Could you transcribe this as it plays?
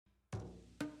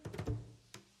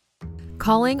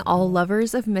Calling all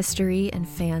lovers of mystery and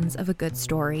fans of a good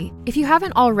story. If you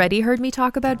haven't already heard me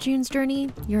talk about June's Journey,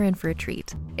 you're in for a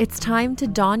treat. It's time to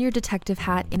don your detective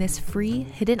hat in this free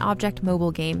hidden object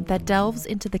mobile game that delves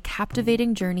into the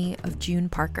captivating journey of June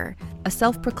Parker, a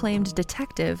self-proclaimed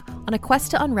detective on a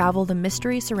quest to unravel the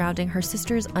mystery surrounding her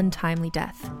sister's untimely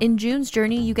death. In June's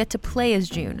Journey, you get to play as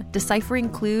June, deciphering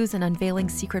clues and unveiling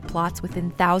secret plots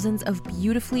within thousands of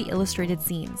beautifully illustrated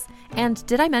scenes. And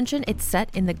did I mention it's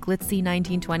set in the glitzy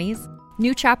 1920s?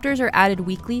 New chapters are added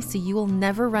weekly, so you will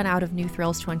never run out of new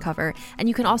thrills to uncover, and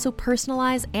you can also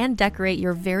personalize and decorate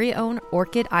your very own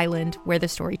Orchid Island where the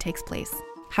story takes place.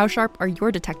 How sharp are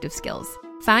your detective skills?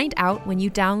 Find out when you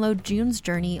download June's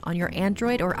Journey on your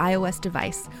Android or iOS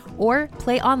device, or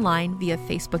play online via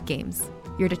Facebook Games.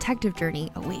 Your detective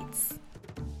journey awaits.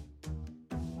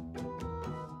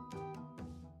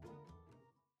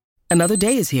 Another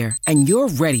day is here, and you're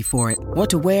ready for it.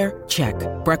 What to wear? Check.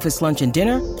 Breakfast, lunch, and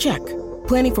dinner? Check.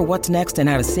 Planning for what's next and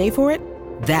how to save for it?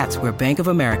 That's where Bank of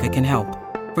America can help.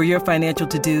 For your financial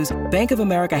to-dos, Bank of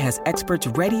America has experts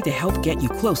ready to help get you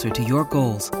closer to your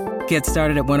goals. Get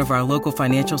started at one of our local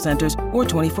financial centers or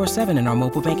 24/7 in our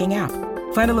mobile banking app.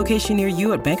 Find a location near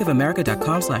you at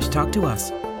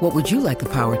bankofamerica.com/talktous. What would you like the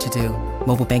power to do?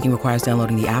 Mobile banking requires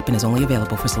downloading the app and is only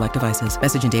available for select devices.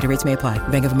 Message and data rates may apply.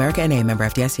 Bank of America N.A., member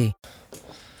FDIC.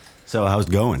 So how's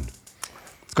it going?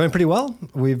 It's going pretty well.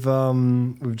 We've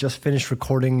just finished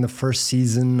recording the first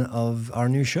season of our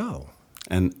new show.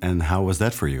 And how was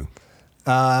that for you?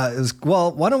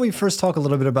 Well, why don't we first talk a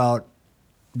little bit about,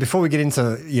 before we get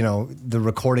into, the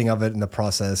recording of it and the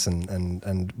process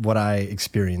and what I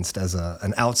experienced as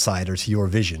an outsider to your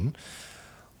vision.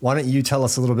 Why don't you tell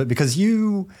us a little bit, because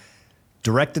you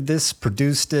directed this,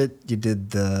 produced it, you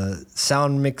did the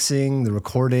sound mixing, the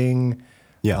recording.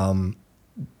 Yeah.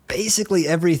 Basically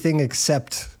everything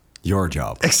except Your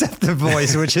job. Except the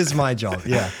voice, which is my job,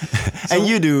 yeah. So, and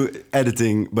you do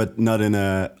editing, but not in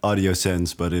a audio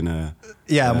sense, but in a...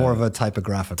 Yeah, more of a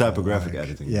typographic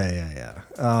editing. Yeah.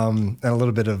 And a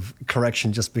little bit of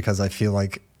correction just because I feel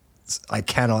like I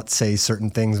cannot say certain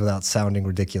things without sounding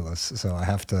ridiculous. So I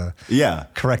have to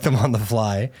correct them on the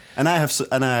fly. And I have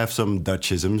some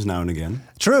Dutchisms now and again.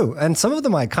 True. And some of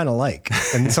them I kind of like.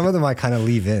 And some of them I kind of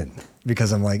leave in.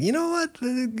 Because I'm like, you know what?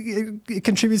 It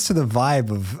contributes to the vibe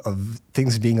of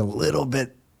things being a little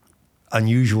bit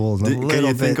unusual. Can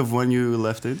you think of when you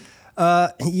left it?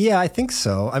 Yeah, I think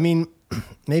so. I mean,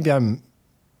 maybe I'm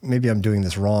doing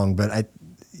this wrong, but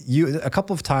a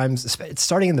couple of times,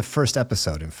 starting in the first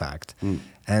episode, in fact,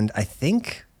 and I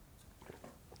think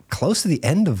close to the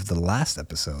end of the last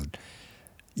episode,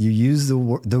 you use the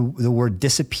word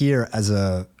disappear as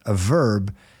a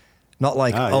verb, not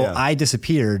like I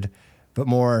disappeared. But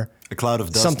more, a cloud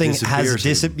of dust something disappears.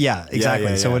 has yeah, exactly.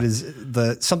 Yeah. So it is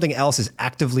something else is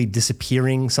actively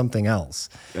disappearing something else.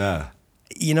 Yeah.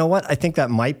 You know what? I think that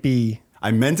might be.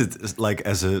 I meant it like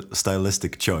as a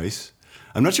stylistic choice.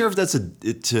 I'm not sure if it's a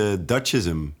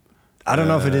Dutchism. I don't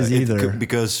know if it is either.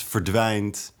 Because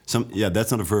verdwijnt,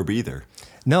 that's not a verb either.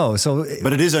 No,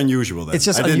 but it is unusual. Then. It's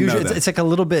just unusual. It's like a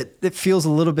little bit. It feels a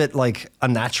little bit like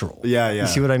unnatural. Yeah. You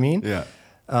see what I mean? Yeah.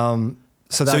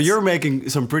 So you're making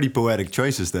some pretty poetic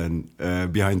choices then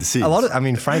behind the scenes.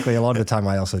 Frankly, a lot of the time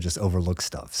I also just overlook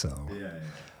stuff. So,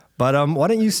 But why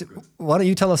don't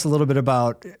you tell us a little bit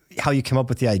about how you came up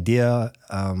with the idea?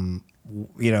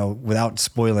 Without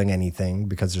spoiling anything,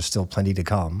 because there's still plenty to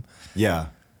come. Yeah,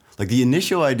 like the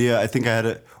initial idea, I think I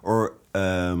had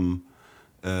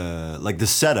like the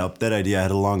setup. That idea I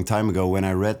had a long time ago when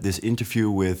I read this interview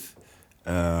with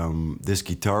this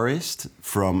guitarist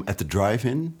from at the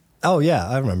Drive-In. Oh yeah,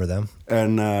 I remember them.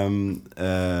 And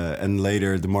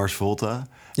later the Mars Volta.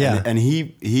 Yeah, and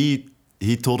he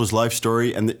told his life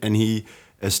story, and he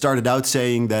started out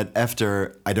saying that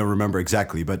after, I don't remember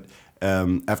exactly, but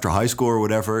after high school or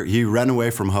whatever, he ran away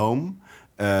from home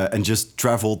and just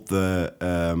traveled the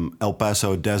El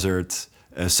Paso desert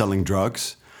selling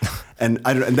drugs. And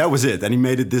that was it. And he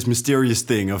made it this mysterious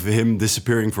thing of him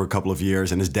disappearing for a couple of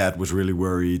years, and his dad was really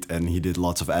worried, and he did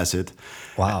lots of acid.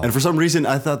 Wow. And for some reason,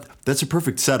 I thought that's a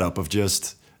perfect setup of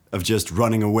just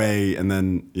running away, and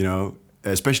then,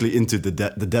 especially into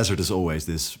the desert is always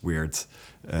this weird...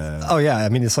 I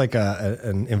mean, it's like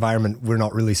an environment we're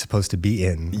not really supposed to be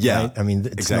in. Yeah, right? I mean,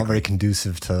 it's exactly. not very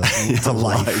conducive to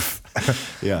life.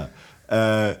 Yeah.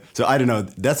 So I don't know.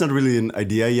 That's not really an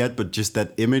idea yet, but just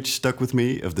that image stuck with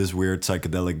me of this weird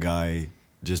psychedelic guy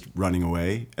just running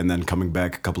away and then coming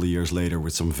back a couple of years later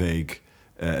with some vague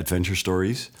adventure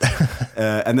stories.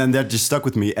 And then that just stuck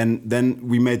with me. And then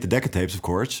we made the Decca tapes, of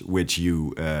course, which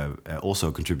you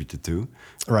also contributed to.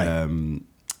 Right.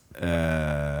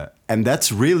 and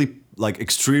that's really like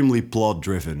extremely plot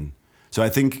driven. So I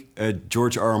think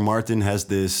George R. R. Martin has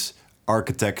this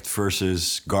architect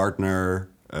versus gardener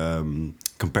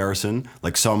comparison.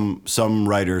 Like some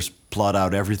writers plot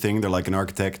out everything; they're like an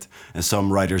architect, and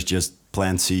some writers just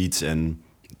plant seeds and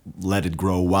let it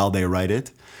grow while they write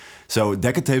it. So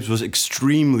Decatapes was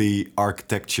extremely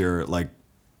architecture, like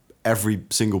every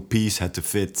single piece had to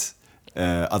fit,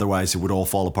 otherwise it would all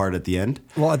fall apart at the end.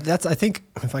 Well, that's, I think,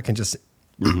 if I can just,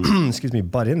 excuse me,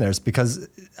 butt in there, it's because,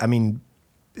 I mean,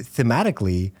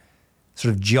 thematically,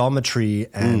 sort of geometry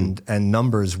and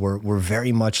numbers were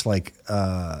very much like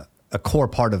a core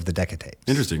part of the Decatapes.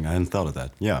 Interesting, I hadn't thought of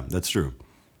that. Yeah, that's true.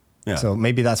 Yeah. So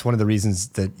maybe that's one of the reasons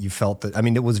that you felt that, I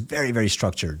mean, it was very, very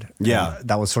structured. Yeah.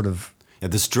 That was sort of... Yeah,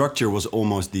 the structure was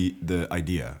almost the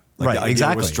idea. Like right, the idea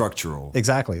exactly. was structural.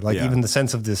 Exactly. Like even the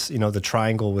sense of this, the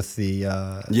triangle with the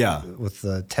with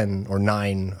the 10 or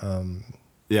 9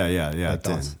 like 10.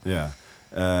 dots. Yeah.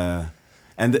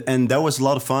 And that was a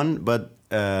lot of fun, but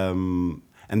and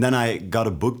then I got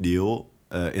a book deal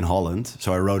in Holland.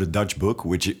 So I wrote a Dutch book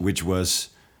which was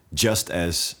just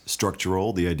as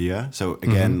structural, the idea. So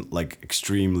again, like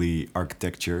extremely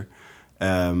architecture.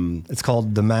 It's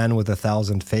called The Man with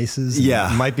 1,000 Faces.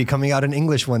 Yeah. It might be coming out in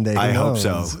English one day. I hope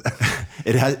so.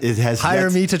 It has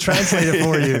Hire me to translate it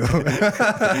for you.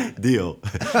 Deal.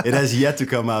 It has yet to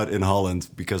come out in Holland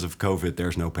because of COVID.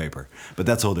 There's no paper, but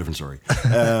that's a whole different story.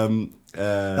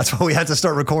 That's why we had to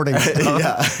start recording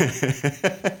stuff.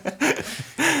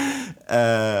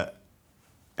 Yeah.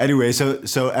 Anyway,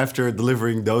 so after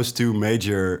delivering those two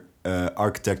major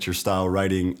architecture style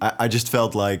writing, I just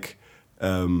felt like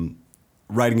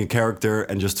writing a character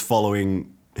and just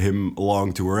following him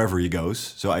along to wherever he goes.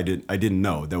 So I didn't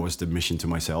know that was the mission to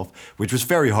myself, which was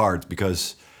very hard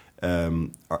because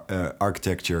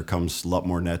architecture comes a lot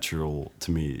more natural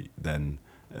to me than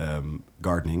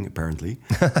gardening, apparently.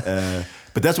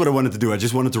 But that's what I wanted to do. I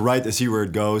just wanted to write and see where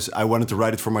it goes. I wanted to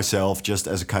write it for myself, just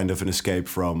as a kind of an escape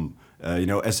from,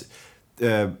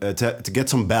 to get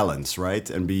some balance, right,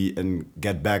 and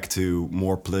get back to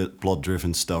more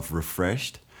plot-driven stuff,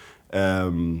 refreshed.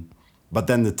 But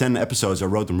then the 10 episodes, I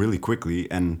wrote them really quickly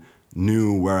and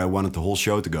knew where I wanted the whole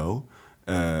show to go.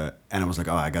 And I was like,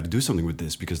 I got to do something with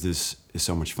this because this is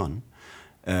so much fun.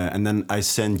 And then I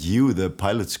sent you the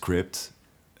pilot script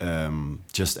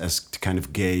just as to kind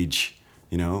of gauge,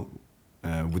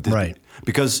 with this. Right.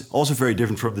 Because also very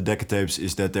different from the Decatapes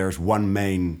is that there's one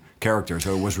main character,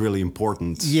 so it was really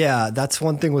important. Yeah, that's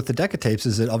one thing with the Decatapes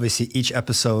is that obviously each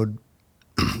episode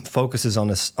focuses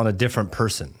on a different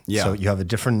person. Yeah. So you have a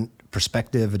different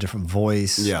perspective, a different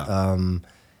voice. Yeah.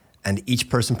 And each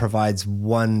person provides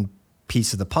one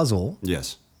piece of the puzzle.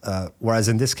 Yes. Whereas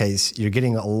in this case, you're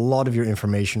getting a lot of your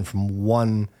information from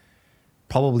one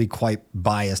probably quite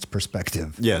biased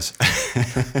perspective. Yes.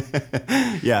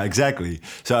 Yeah, exactly.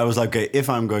 So I was like, okay, if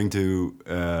I'm going to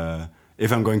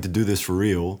do this for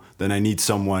real, then I need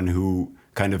someone who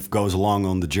kind of goes along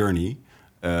on the journey,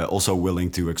 also willing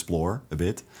to explore a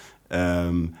bit,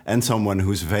 and someone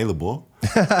who's available.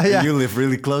 Yeah. You live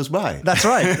really close by. That's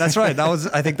right. That's right.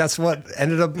 I think that's what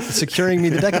ended up securing me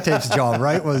the Decatapes job,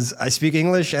 right? Was I speak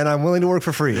English and I'm willing to work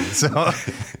for free. So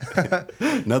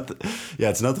it's not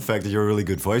the fact that you're a really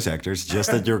good voice actor, it's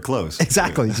just that you're close.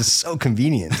 Exactly. Just so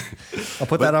convenient. I'll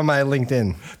put that on my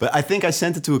LinkedIn. But I think I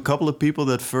sent it to a couple of people,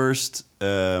 that first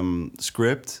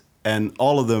script, and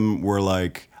all of them were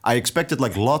like, I expected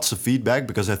like lots of feedback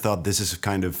because I thought this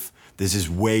is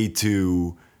way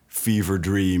too fever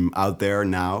dream out there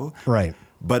now. Right.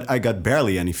 But I got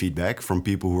barely any feedback from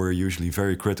people who are usually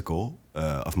very critical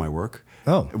of my work.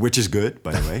 Oh. Which is good,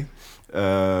 by the way.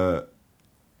 But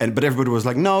everybody was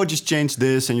like, no, just change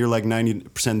this, and you're like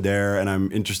 90% there, and I'm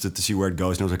interested to see where it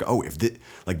goes. And I was like, oh, if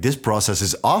this process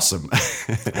is awesome.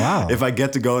 Wow. If I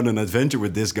get to go on an adventure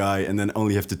with this guy and then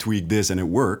only have to tweak this and it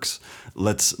works,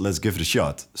 let's give it a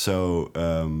shot. So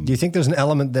do you think there's an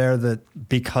element there that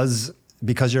because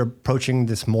you're approaching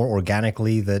this more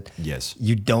organically, that yes,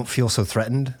 you don't feel so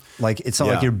threatened? Like it's not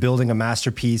like you're building a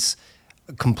masterpiece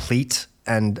complete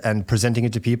and presenting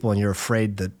it to people and you're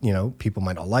afraid that, people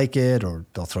might not like it or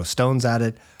they'll throw stones at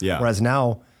it. Yeah. Whereas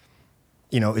now,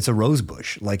 it's a rose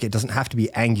bush. Like it doesn't have to be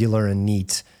angular and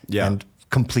neat and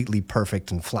completely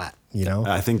perfect and flat,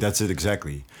 I think that's it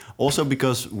exactly. Also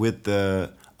because with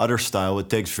the other style, it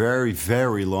takes very,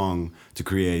 very long to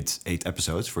create 8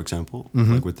 episodes, for example,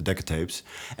 like with the Decatapes.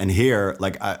 And here,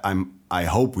 like I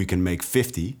hope we can make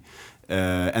 50,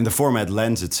 and the format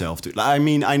lends itself to. I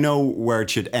mean, I know where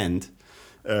it should end,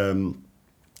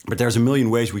 but there's a million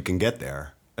ways we can get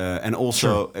there. And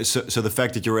also, so the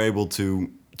fact that you're able to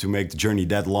to make the journey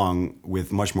that long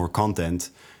with much more content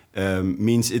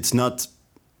means it's not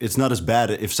as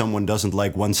bad if someone doesn't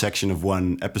like one section of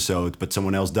one episode, but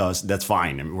someone else does. That's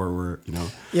fine. I mean, we're you know.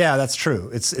 Yeah, that's true.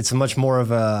 It's much more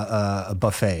of a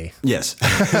buffet. Yes.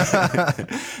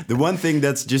 The one thing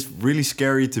that's just really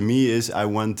scary to me is I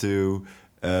want to.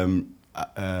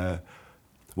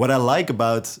 What I like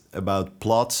about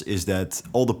plots is that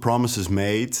all the promises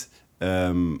made,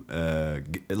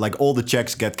 like all the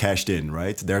checks get cashed in,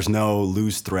 right? There's no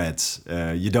loose threads.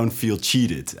 You don't feel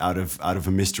cheated out of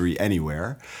a mystery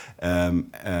anywhere. I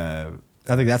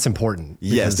think that's important.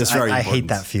 Yes, that's very important. I hate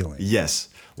that feeling. Yes,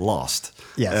 lost.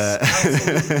 Yes.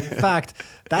 In fact,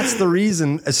 that's the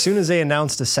reason, as soon as they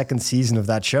announced a second season of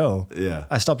that show,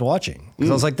 I stopped watching. Because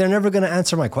I was like, they're never going to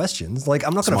answer my questions. Like,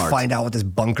 I'm not going to find out what this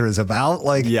bunker is about.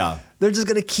 Like, they're just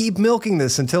going to keep milking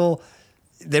this until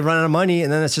they run out of money,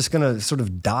 and then it's just going to sort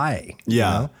of die.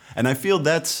 Yeah. You know? And I feel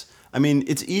it's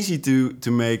easy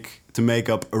to make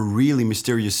up a really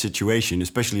mysterious situation,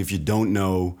 especially if you don't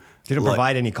know. You don't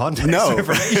provide any context or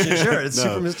information. Sure, it's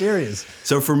super mysterious.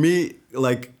 So for me,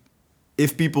 like,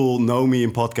 if people know me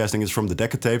in podcasting, it's from the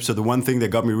Decatapes. So the one thing that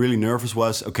got me really nervous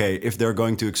was, okay, if they're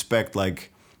going to expect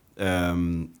like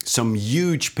some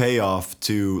huge payoff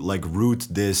to like root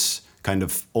this kind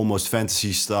of almost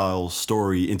fantasy style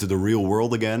story into the real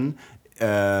world again,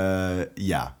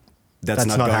 that's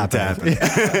not going to happen.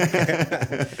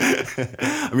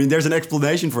 I mean, there's an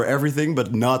explanation for everything,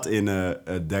 but not in a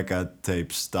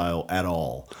Decatape style at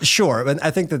all. Sure, but I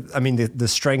think that, I mean, the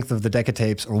strength of the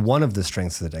Decatapes, or one of the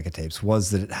strengths of the Decatapes, was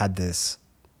that it had this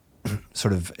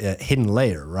sort of hidden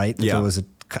layer, right? That there was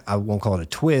I won't call it a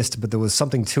twist, but there was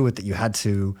something to it that you had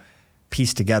to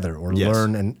piece together or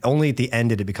learn, and only at the end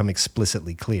did it become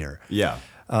explicitly clear. Yeah.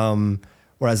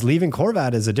 Whereas Leaving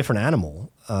Korvat is a different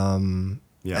animal. And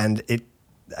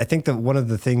I think that one of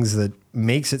the things that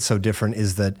makes it so different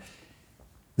is that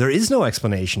there is no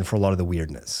explanation for a lot of the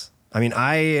weirdness. I mean,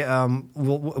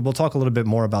 we'll talk a little bit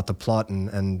more about the plot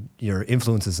and your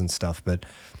influences and stuff, but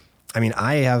I mean,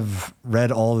 I have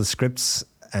read all the scripts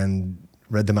and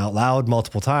read them out loud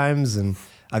multiple times, and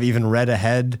I've even read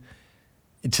ahead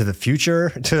to the future,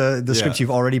 to the scripts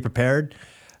you've already prepared.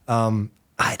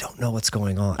 I don't know what's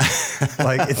going on.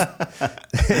 Like,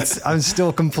 I'm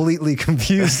still completely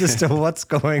confused as to what's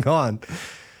going on.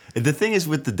 The thing is,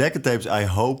 with the Decatapes, I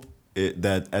hope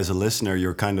that as a listener,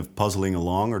 you're kind of puzzling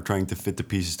along or trying to fit the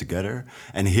pieces together.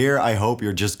 And here, I hope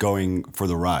you're just going for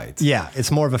the ride. Yeah, it's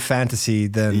more of a fantasy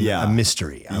than a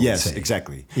mystery, I would say.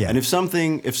 Exactly. Yeah. And if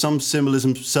some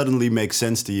symbolism suddenly makes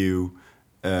sense to you,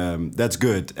 that's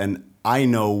good. And I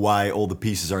know why all the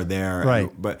pieces are there.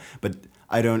 Right. But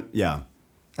I don't,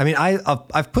 I mean,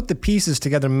 I've put the pieces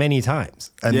together many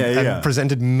times and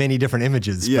presented many different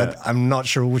images, but I'm not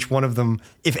sure which one of them,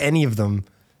 if any of them,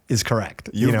 is correct.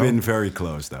 You've been very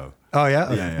close, though. Oh,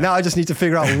 yeah? Yeah. Now I just need to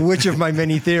figure out which of my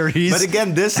many theories. But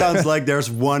again, this sounds like there's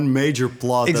one major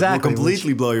plot that will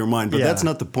completely blow your mind, but that's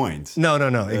not the point. No,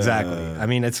 exactly. I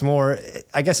mean,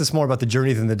 I guess it's more about the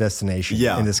journey than the destination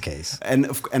in this case.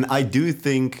 And I do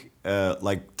think,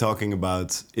 like, talking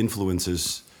about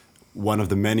influences, one of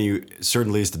the many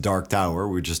certainly is The Dark Tower.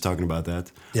 We were just talking about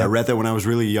that. Yep. I read that when I was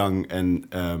really young,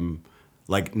 and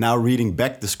like now reading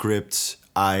back the scripts,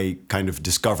 I kind of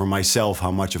discover myself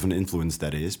how much of an influence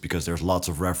that is, because there's lots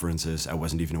of references I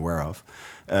wasn't even aware of.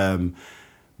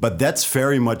 But that's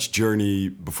very much journey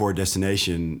before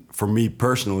destination. For me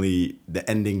personally, the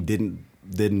ending didn't.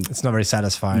 It's not very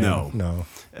satisfying. No.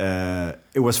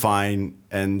 It was fine,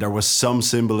 and there was some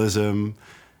symbolism.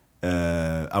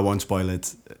 I won't spoil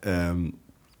it.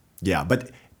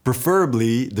 But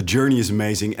preferably the journey is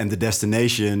amazing and the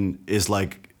destination is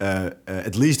like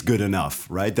at least good enough,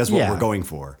 right? That's what we're going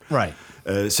for. Right.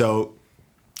 So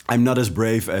I'm not as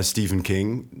brave as Stephen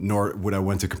King, nor would I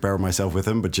want to compare myself with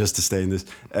him, but just to stay in this,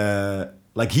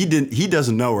 like he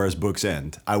doesn't know where his books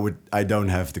end. I don't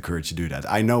have the courage to do that.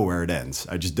 I know where it ends.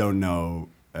 I just don't know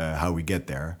how we get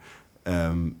there.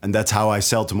 And that's how I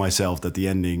sell to myself that the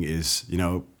ending is,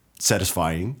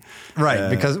 satisfying. Right,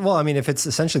 because, well, I mean, if it's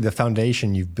essentially the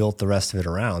foundation you've built the rest of it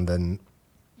around, then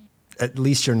at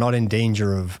least you're not in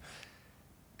danger of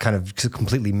kind of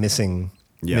completely missing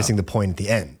the point at the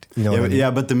end. You know what I mean? Yeah,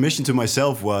 but the mission to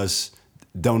myself was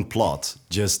don't plot,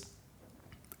 just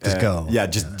go. Yeah,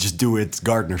 just do it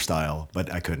Gardner style,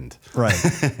 but I couldn't. Right.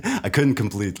 I couldn't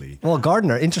completely. Well,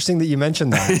 Gardner, interesting that you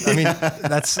mentioned that. I mean,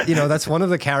 that's one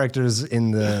of the characters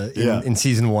in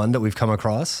season 1 that we've come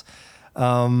across.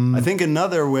 I think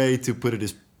another way to put it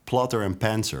is plotter and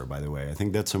pantser, by the way. I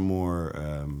think that's a more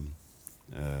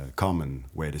common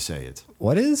way to say it.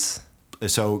 What is?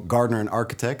 so Gardner, an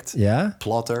architect. Yeah.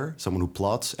 Plotter, someone who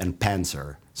plots, and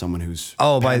pantser, someone who's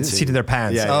By the pantsing. seat of their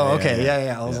pants. Yeah, Okay.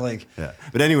 Yeah. I was like, yeah.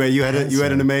 But anyway, you had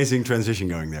an amazing transition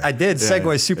going there. I did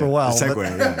segue super well.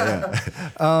 Segue,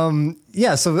 yeah.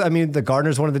 Yeah. So I mean, the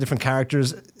Gardner's one of the different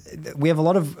characters. We have a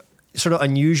lot of sort of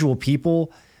unusual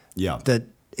people. Yeah. That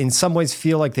in some ways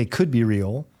feel like they could be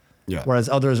real. Yeah. Whereas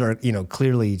others are,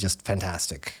 clearly just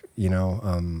fantastic.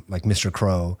 Like Mr.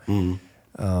 Crow.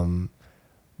 Mm-hmm.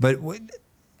 But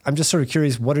I'm just sort of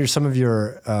curious. What are some of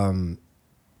your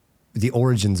the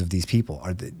origins of these people?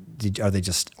 Are they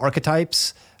just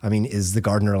archetypes? I mean, is the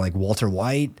Gardner like Walter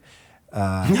White?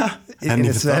 In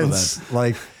a sense,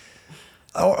 like,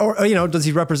 or does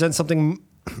he represent something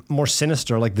more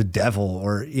sinister, like the devil,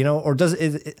 or does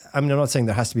it? I mean, I'm not saying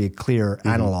there has to be a clear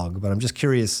analog, but I'm just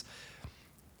curious.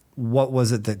 What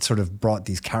was it that sort of brought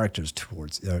these characters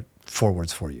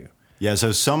forwards for you? Yeah,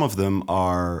 so some of them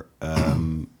are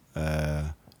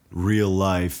real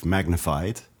life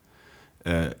magnified,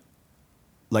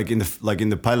 like in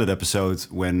the pilot episode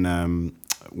when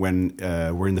we're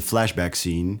in the flashback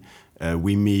scene,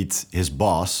 we meet his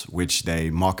boss, which they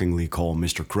mockingly call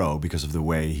Mr. Crow because of the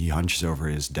way he hunches over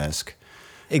his desk.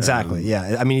 Exactly.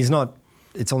 Yeah. I mean, he's not.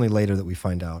 It's only later that we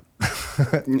find out.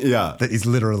 Yeah, that he's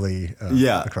literally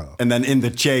a crow. And then in the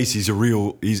chase, he's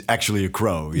actually a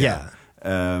crow. Yeah.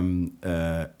 And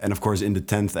of course, in the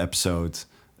 10th episode,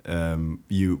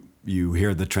 you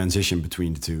hear the transition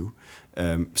between the two.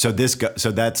 So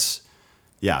that's,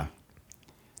 yeah.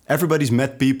 Everybody's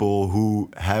met people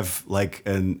who have like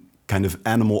an kind of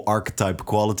animal archetype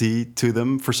quality to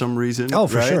them for some reason. Oh,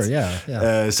 for right? sure,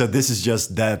 yeah. So this is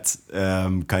just that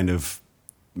kind of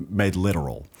made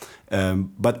literal.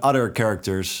 But other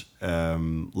characters,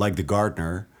 like the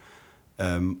Gardner,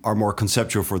 are more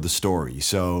conceptual for the story.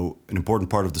 So an important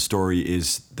part of the story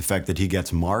is the fact that he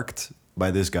gets marked by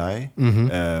this guy,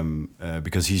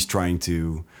 because he's trying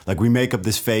to, like, we make up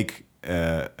this fake,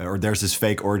 or there's this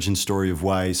fake origin story of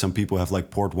why some people have like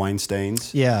port wine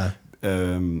stains. Yeah.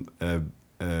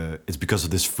 It's because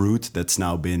of this fruit that's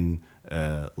now been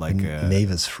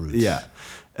Mavis fruit. Yeah.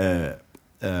 And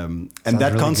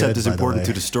that really concept good, is by the important way.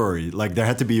 to the story. Like there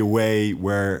had to be a way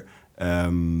where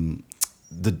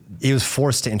he was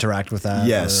forced to interact with that.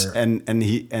 Yes, and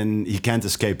he can't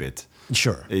escape it.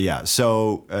 Sure. Yeah.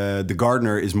 So the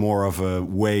Gardner is more of a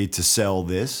way to sell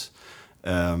this,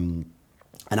 and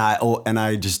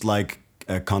I just like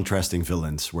contrasting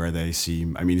villains where they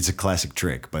seem. I mean, it's a classic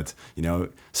trick, but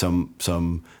some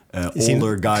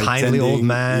older guy, kindly old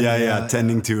man. Yeah,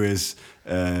 tending to his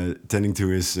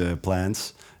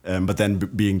plans, but then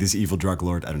being this evil drug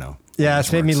lord. I don't know. Yeah,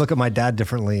 it's made me look at my dad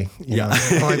differently. You know?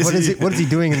 Like, what is he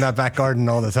doing in that back garden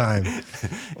all the time?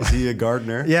 Is he a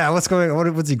gardener? Yeah, what's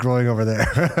he growing over there?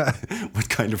 What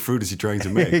kind of fruit is he trying to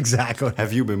make? Exactly.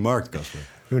 Have you been marked, Casper?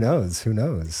 Who knows?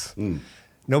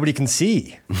 Nobody can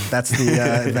see. That's the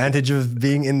advantage of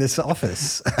being in this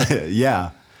office.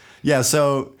 Yeah.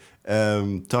 So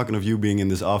talking of you being in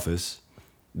this office,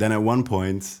 then at one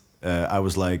point I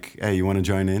was like, hey, you want to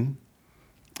join in?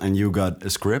 And you got a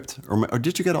script? Or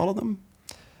did you get all of them?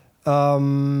 Or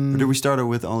did we start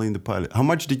with only in the pilot? How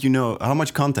much did you know? How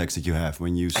much context did you have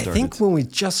when you started? I think when we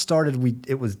just started,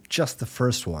 it was just the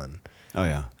first one. Oh,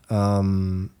 yeah.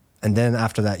 And then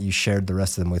after that, you shared the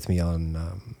rest of them with me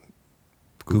on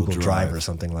Google Drive or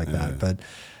something like that. But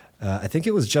I think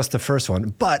it was just the first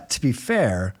one. But to be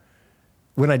fair,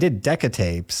 when I did Decca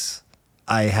tapes,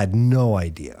 I had no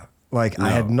idea. Like no. I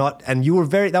had not, and you were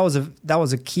that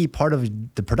was a key part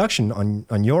of the production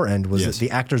on your end was that the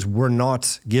actors were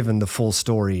not given the full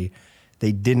story.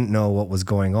 They didn't know what was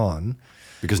going on.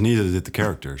 Because neither did the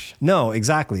characters. No,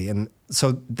 exactly. And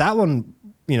so that one,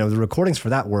 the recordings for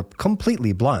that were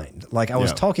completely blind. Like I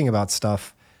was talking about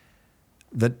stuff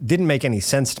that didn't make any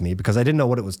sense to me because I didn't know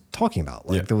what it was talking about.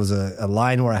 Like there was a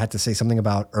line where I had to say something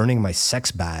about earning my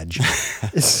sex badge.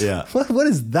 What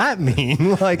does that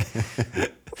mean? Like,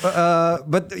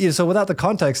 but so without the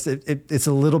context, it's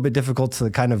a little bit difficult to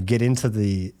kind of get into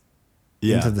the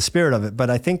spirit of it. But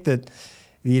I think that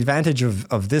the advantage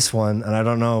of this one, and I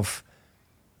don't know if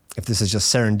this is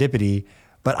just serendipity,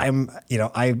 but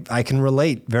I can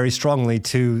relate very strongly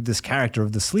to this character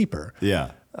of the sleeper.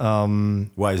 Yeah.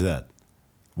 Why is that?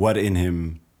 What in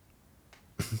him?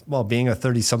 Well, being a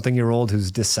 30-something-year-old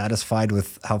who's dissatisfied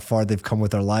with how far they've come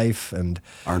with their life, and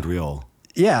aren't we all?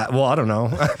 Yeah. Well, I don't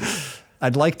know.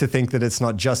 I'd like to think that it's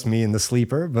not just me and the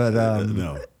sleeper, but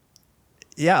no.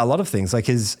 Yeah, a lot of things like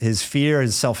his fear,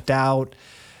 his self-doubt,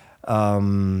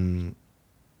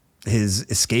 his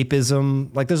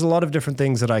escapism. Like, there's a lot of different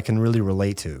things that I can really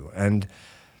relate to, and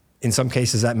in some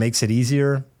cases that makes it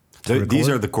easier. These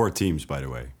are the core themes, by the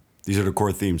way. These are the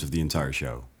core themes of the entire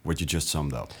show. What you just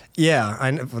summed up. Yeah, I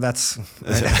know, that's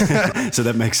so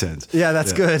that makes sense. Yeah,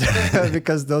 that's good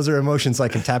because those are emotions I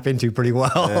can tap into pretty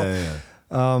well.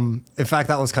 In fact,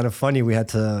 that was kind of funny. We had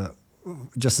to,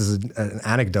 just as an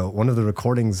anecdote, one of the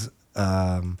recordings,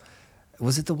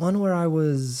 was it the one where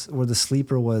the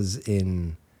sleeper was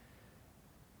in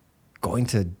going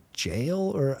to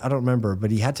jail, or I don't remember,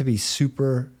 but he had to be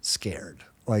super scared.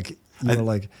 Like,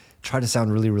 try to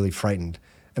sound really, really frightened.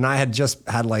 And I had just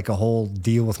had like a whole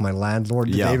deal with my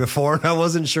landlord the day before, and I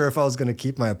wasn't sure if I was going to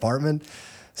keep my apartment.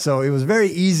 So it was very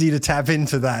easy to tap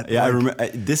into that. Yeah, I remember.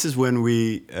 This is when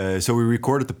we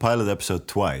recorded the pilot episode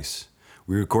twice.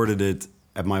 We recorded it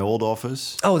at my old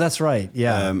office. Oh, that's right.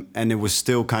 Yeah, and it was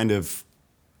still kind of,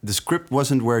 the script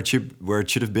wasn't where it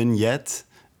should have been yet,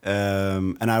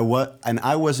 and I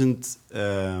wasn't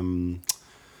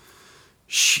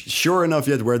sure enough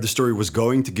yet where the story was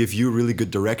going to give you really good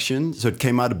direction. So it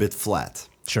came out a bit flat.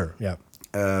 Sure. Yeah.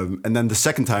 And then the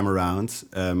second time around,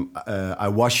 I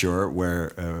was sure where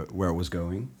it was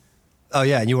going. Oh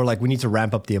yeah, and you were like, we need to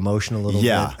ramp up the emotion a little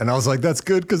bit. And I was like, that's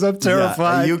good because I'm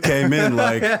terrified. And you came in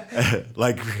like,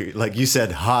 like you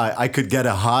said hi. I could get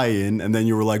a hi in, and then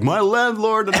you were like, my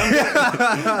landlord, and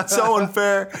I'm so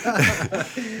unfair.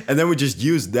 And then we just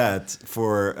used that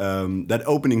for that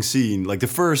opening scene. Like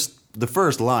the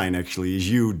first line actually is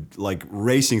you like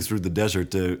racing through the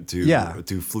desert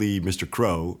to flee Mr.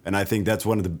 Crow, and I think that's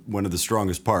one of the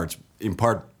strongest parts. In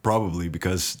part, probably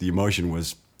because the emotion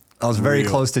was. I was very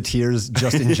close to tears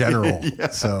just in general.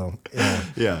 So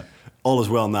yeah. All is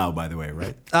well now, by the way,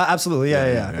 right? Absolutely,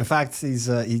 yeah. In fact, he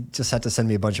just had to send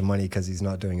me a bunch of money because he's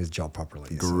not doing his job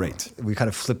properly. Great. So we kind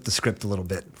of flipped the script a little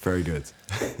bit. Very good.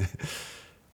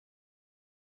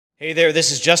 Hey there,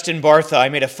 this is Justin Bartha. I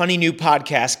made a funny new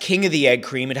podcast, King of the Egg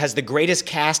Cream. It has the greatest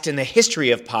cast in the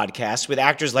history of podcasts with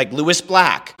actors like Louis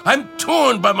Black. I'm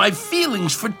torn by my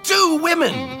feelings for two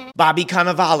women. Bobby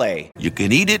Cannavale. You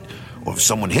can eat it, or if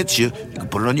someone hits you, you can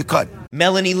put it on your cut.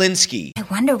 Melanie Linsky. I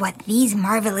wonder what these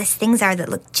marvelous things are that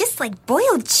look just like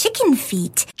boiled chicken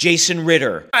feet. Jason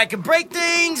Ritter. I can break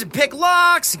things and pick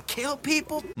locks and kill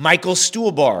people. Michael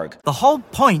Stuhlbarg. The whole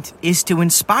point is to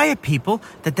inspire people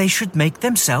that they should make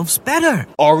themselves better.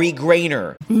 Ari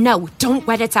Grainer. No, don't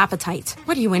whet its appetite.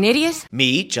 What are you, an idiot?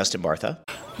 Me, Justin Bartha.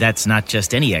 That's not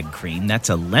just any egg cream, that's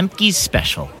a Lemke's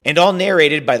special. And all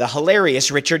narrated by the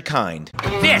hilarious Richard Kind.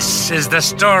 This is the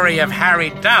story of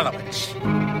Harry Dalowitz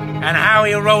and how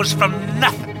he rose from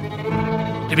nothing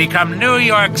to become New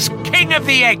York's King of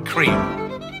the Egg Cream.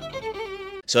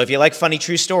 So if you like funny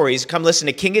true stories, come listen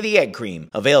to King of the Egg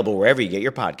Cream, available wherever you get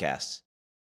your podcasts.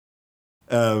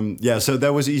 So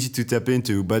that was easy to tap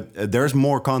into, but there's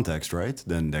more context, right,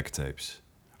 than deck tapes?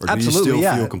 Or do Absolutely, you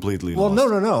still feel completely lost?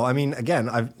 No. I mean, again,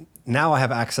 I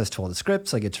have access to all the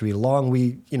scripts. I get to read along.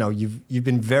 You've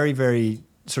been very, very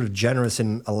sort of generous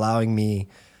in allowing me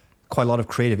quite a lot of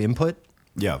creative input.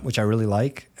 Yeah, which I really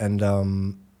like, and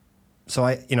so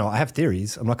I have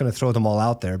theories. I'm not going to throw them all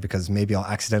out there because maybe I'll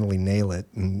accidentally nail it.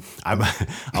 And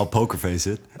I'll poker face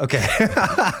it. Okay,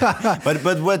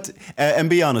 but what? And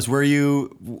be honest, were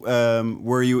you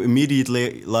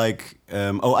immediately like,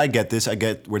 oh, I get this, I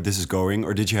get where this is going,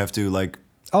 or did you have to like?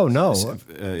 Oh no,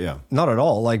 yeah, not at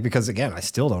all. Like because again, I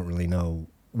still don't really know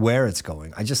where it's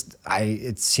going.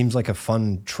 It seems like a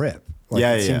fun trip. Like,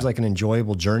 it seems like an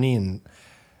enjoyable journey and.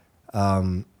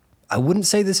 I wouldn't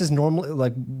say this is normally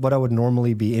like what I would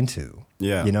normally be into.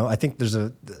 Yeah. I think there's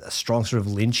a strong sort of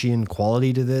Lynchian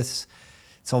quality to this.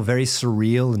 It's all very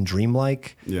surreal and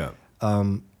dreamlike. Yeah.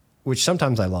 Which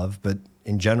sometimes I love, but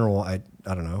in general, I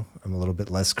don't know. I'm a little bit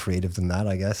less creative than that,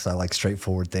 I guess. I like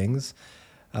straightforward things.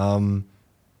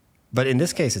 But in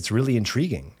this case, it's really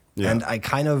intriguing. Yeah. And I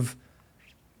kind of,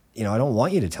 I don't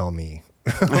want you to tell me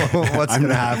what's going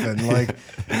to happen. Like,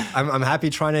 I'm happy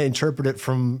trying to interpret it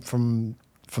from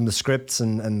the scripts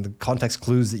and the context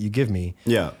clues that you give me.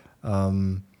 Yeah.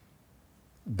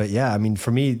 But yeah, I mean,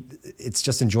 for me, it's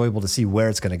just enjoyable to see where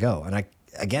it's going to go.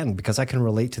 And because I can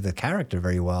relate to the character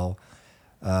very well.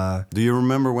 Do you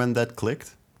remember when that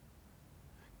clicked?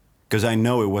 Because I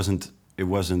know it wasn't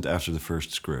after the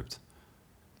first script.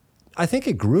 I think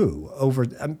it grew over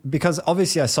because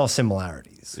obviously I saw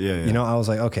similarities. Yeah. I was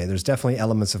like, okay, there's definitely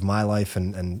elements of my life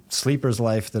and Sleeper's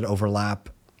life that overlap,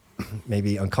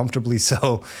 maybe uncomfortably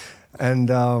so. And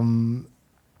I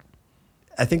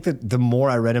think that the more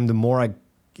I read him, the more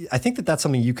I think that that's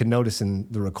something you can notice in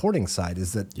the recording side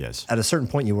is that at a certain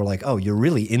point you were like, oh, you're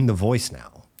really in the voice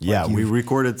now. Yeah, we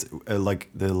recorded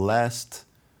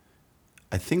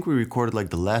I think we recorded like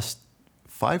the last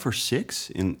 5 or 6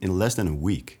 in less than a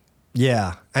week.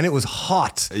 Yeah, and it was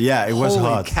hot. Yeah, it was Holy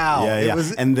hot. Cow. Yeah, yeah. It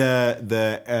was, and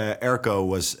the airco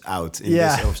was out. In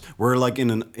Yeah. this office. We're like in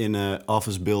an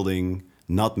office building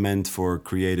not meant for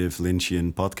creative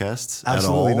Lynchian podcasts.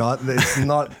 absolutely at all. not. It's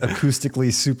not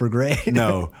acoustically super great.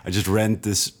 No, I just rent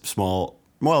this small.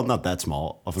 Well, not that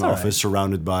small of an all office right.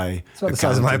 surrounded by. It's about the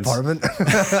size of my accountants.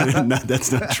 apartment. No,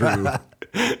 that's not true.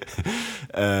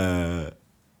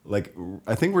 Like,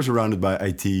 I think we're surrounded by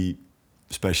IT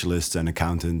specialists and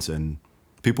accountants and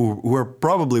people who are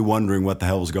probably wondering what the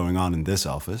hell was going on in this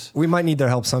office. We might need their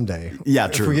help someday. Yeah,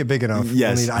 true. If we get big enough,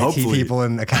 Yes, we'll need IT hopefully. people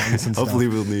and accountants and Hopefully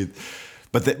stuff. we'll need.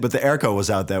 But the airco was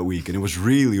out that week and it was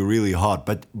really, really hot.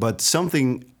 But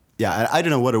something, yeah, I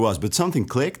don't know what it was, but something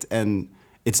clicked. And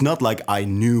it's not like I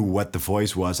knew what the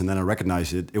voice was and then I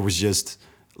recognized it. It was just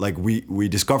like we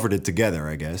discovered it together,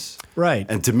 I guess. Right.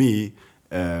 And to me,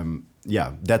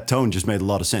 yeah, that tone just made a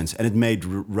lot of sense. And it made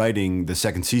writing the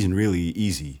second season really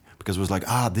easy because it was like,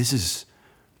 this is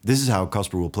how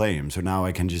Casper will play him. So now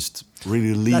I can just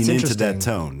really lean That's into that interesting.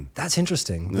 tone. That's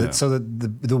interesting. Yeah. So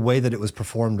the way that it was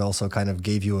performed also kind of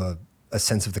gave you a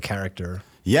sense of the character.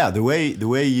 Yeah, the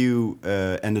way you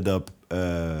ended up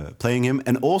playing him,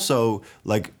 and also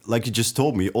like you just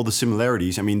told me, all the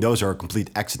similarities. I mean, those are complete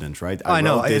accidents, right? I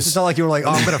know. wrote this- It's not like you were like,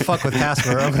 oh, I'm going to fuck with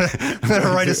Casper. I'm going to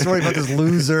write a story about this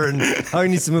loser and how he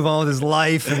needs to move on with his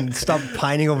life and stop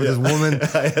pining over this woman.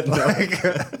 I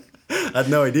had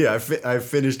no idea. I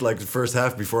finished like the first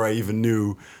half before I even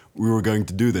knew we were going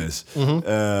to do this.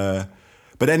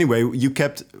 But anyway, you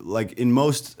kept like in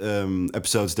most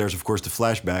episodes. There's of course the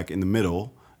flashback in the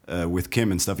middle with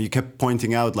Kim and stuff. You kept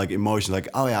pointing out like emotions, like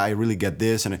oh yeah, I really get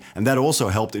this, and that also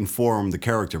helped inform the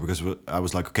character because I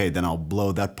was like, okay, then I'll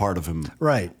blow that part of him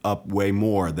up way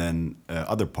more than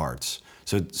other parts.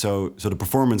 So the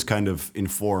performance kind of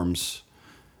informs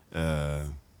the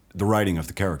writing of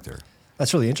the character.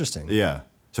 That's really interesting. Yeah.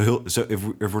 So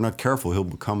if we're not careful, he'll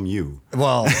become you.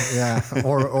 Well, yeah,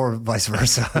 or vice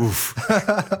versa.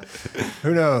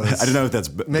 Who knows? I don't know if that's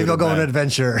maybe I'll go on an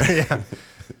adventure. Yeah,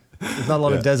 there's not a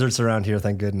lot of Yeah. deserts around here,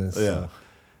 thank goodness. Yeah, So.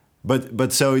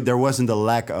 but so there wasn't a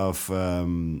lack of. I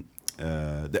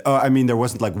mean, there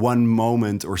wasn't like one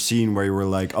moment or scene where you were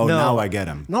like, "Oh, No, now I get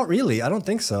him." Not really. I don't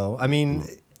think so. I mean,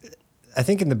 I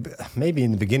think maybe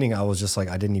in the beginning I was just like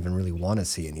I didn't even really want to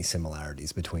see any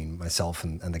similarities between myself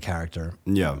and the character.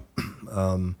 Yeah.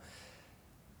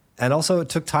 And also it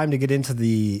took time to get into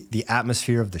the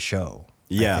atmosphere of the show.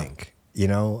 Yeah. I think, you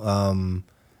know.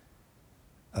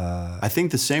 I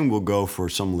think the same will go for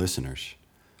some listeners.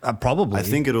 Probably. I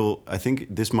think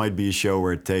this might be a show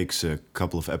where it takes a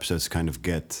couple of episodes to kind of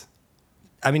get.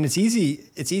 I mean, it's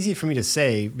easy for me to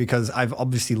say because I've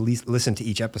obviously listened to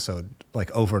each episode like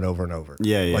over and over and over.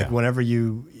 Yeah, yeah. Like whenever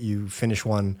you finish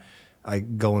one, I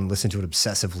go and listen to it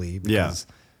obsessively because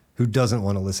who doesn't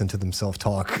want to listen to themselves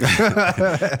talk?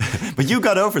 But you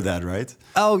got over that, right?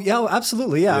 Oh, yeah,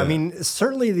 absolutely. Yeah. Yeah. I mean,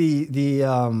 certainly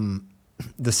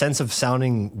the sense of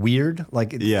sounding weird,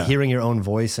 like hearing your own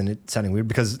voice and it sounding weird.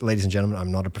 Because, ladies and gentlemen,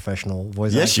 I'm not a professional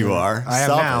voice actor. Yes, you are. I am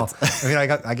Stop now. it. I mean,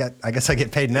 I guess I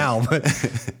get paid now, but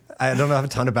I don't have a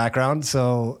ton of background.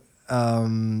 So,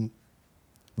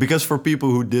 Because for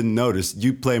people who didn't notice,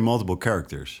 you play multiple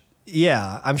characters.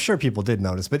 yeah, I'm sure people did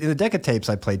notice. But in the Decca tapes,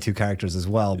 I played two characters as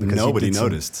well. Because you Nobody did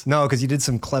noticed. No, because you did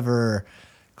some clever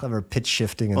pitch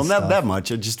shifting and Well, stuff. not that much.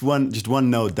 Just one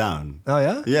note down. Oh,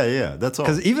 yeah? Yeah. That's all.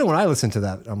 Because even when I listen to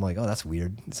that, I'm like, oh, that's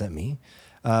weird. Is that me?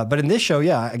 But in this show,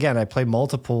 yeah, again, I play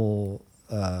multiple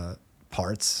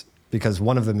parts because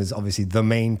one of them is obviously the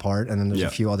main part, and then there's a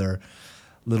few other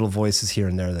little voices here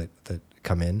and there that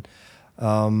come in.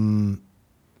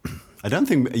 I don't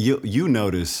think you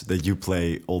notice that you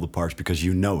play all the parts because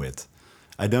you know it.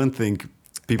 I don't think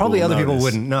people Probably other people notice.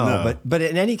 wouldn't know, No. but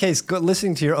in any case,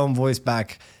 listening to your own voice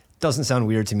back doesn't sound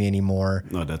weird to me anymore.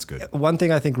 No, that's good. One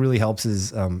thing I think really helps is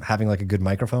having like a good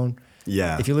microphone.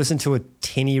 Yeah. If you listen to a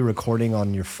tinny recording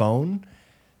on your phone,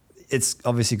 it's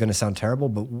obviously going to sound terrible.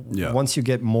 But once you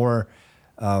get more,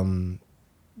 more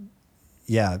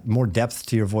depth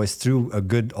to your voice through a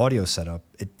good audio setup,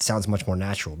 it sounds much more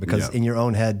natural. Because in your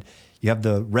own head, you have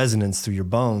the resonance through your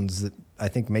bones that I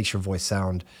think makes your voice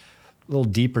sound a little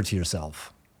deeper to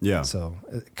yourself. Yeah. So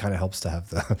it kind of helps to have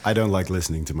the. I don't like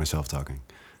listening to myself talking.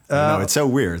 No, it's so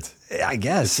weird. I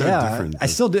guess. It's so different. I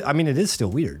still do. I mean, it is still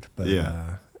weird, but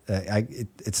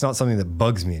it's not something that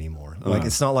bugs me anymore. Like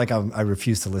it's not like I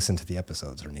refuse to listen to the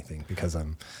episodes or anything because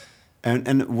I'm.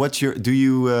 And what's your? Do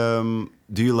you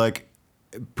like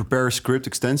prepare a script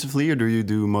extensively, or do you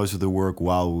do most of the work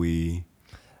while we?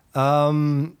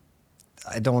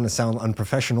 I don't want to sound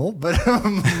unprofessional, but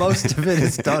most of it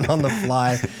is done on the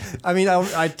fly. I mean,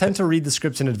 I tend to read the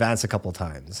scripts in advance a couple of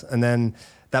times, and then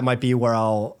that might be where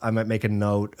I might make a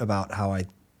note about how I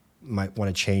might want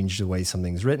to change the way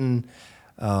something's written.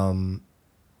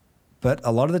 But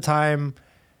a lot of the time,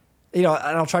 and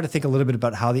I'll try to think a little bit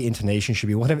about how the intonation should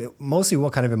be. Mostly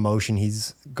what kind of emotion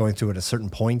he's going through at a certain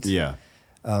point. Yeah.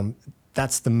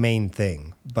 That's the main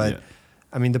thing. But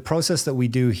I mean, the process that we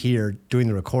do here doing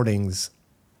the recordings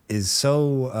is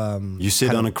so... you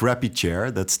sit on a crappy chair,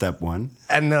 that's step one.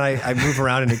 And then I move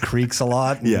around and it creaks a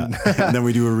lot. And then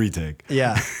we do a retake.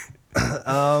 Yeah.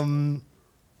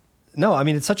 No, I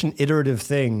mean, it's such an iterative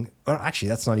thing. Or actually,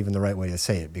 that's not even the right way to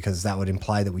say it, because that would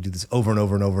imply that we do this over and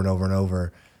over and over and over and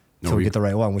over until we get the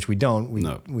right one, which we don't.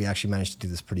 We actually managed to do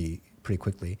this pretty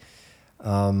quickly.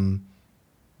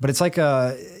 But it's like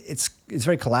it's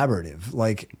very collaborative.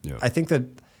 Like, I think that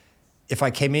if I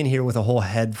came in here with a whole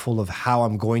head full of how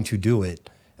I'm going to do it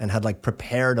and had like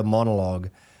prepared a monologue,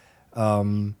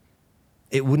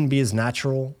 it wouldn't be as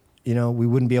natural. We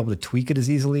wouldn't be able to tweak it as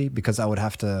easily because I would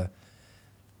have to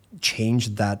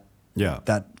change that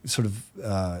sort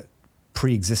of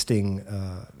pre-existing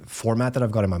format that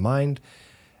I've got in my mind.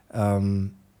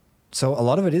 So a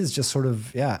lot of it is just sort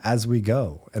of as we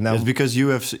go, and it's because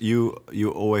you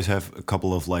always have a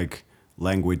couple of like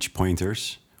language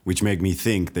pointers, which make me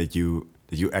think that you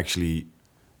actually.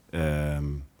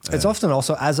 It's often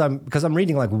also because I'm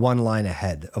reading like one line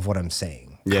ahead of what I'm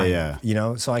saying.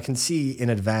 So I can see in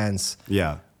advance.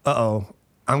 Yeah.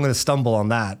 I'm going to stumble on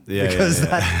that because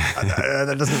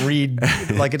that doesn't read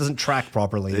like it doesn't track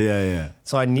properly.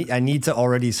 So I need to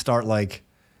already start like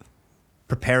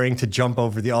preparing to jump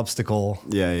over the obstacle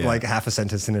like half a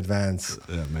sentence in advance.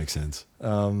 Yeah, makes sense.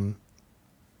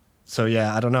 So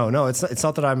I don't know. No, it's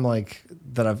not that I'm like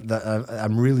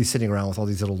I'm really sitting around with all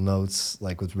these little notes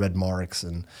like with red marks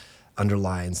and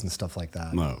underlines and stuff like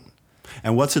that. No.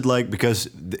 And what's it like? Because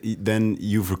then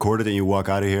you've recorded and you walk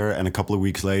out of here, and a couple of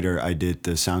weeks later, I did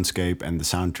the soundscape and the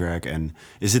soundtrack. And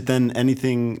is it then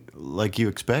anything like you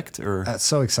expect? Or that's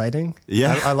so exciting.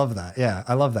 Yeah, I love that. Yeah,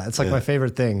 I love that. It's like my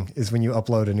favorite thing is when you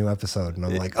upload a new episode, and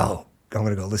I'm like, I'm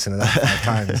gonna go listen to that 5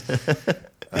 times.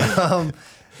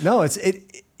 No,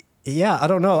 I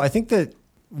don't know. I think that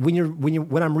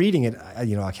when I'm reading it,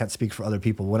 I can't speak for other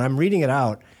people. When I'm reading it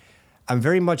out, I'm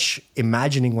very much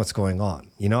imagining what's going on.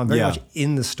 I'm very much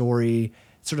in the story,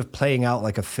 sort of playing out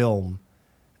like a film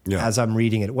as I'm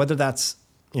reading it, whether that's,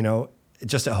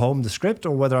 just at home, the script,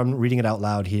 or whether I'm reading it out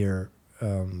loud here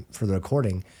for the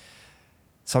recording.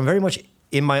 So I'm very much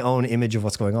in my own image of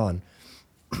what's going on.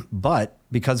 But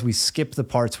because we skip the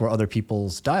parts where other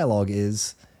people's dialogue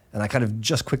is, and I kind of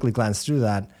just quickly glanced through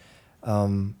that,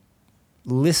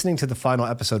 listening to the final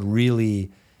episode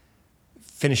really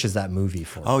finishes that movie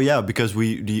for me. Oh yeah, because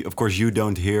of course you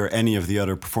don't hear any of the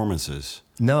other performances.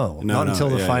 No, not until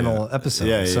the final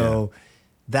episode. So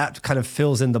that kind of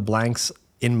fills in the blanks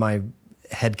in my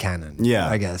head canon. Yeah,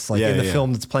 I guess like in the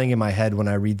film that's playing in my head when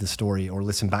I read the story or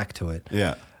listen back to it.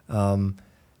 Yeah.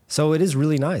 So it is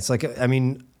really nice. Like, I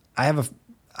mean, I have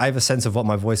a sense of what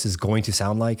my voice is going to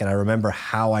sound like, and I remember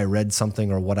how I read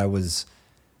something or what I was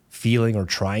feeling or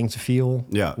trying to feel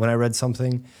when I read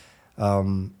something.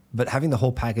 But having the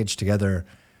whole package together,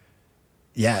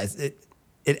 it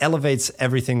elevates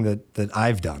everything that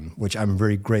I've done, which I'm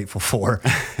very grateful for,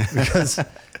 because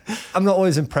I'm not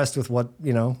always impressed with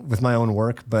with my own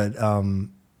work. But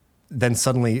then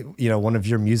suddenly, one of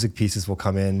your music pieces will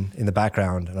come in the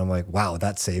background, and I'm like, wow,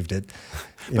 that saved it.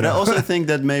 But I also think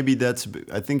that maybe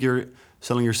I think you're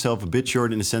selling yourself a bit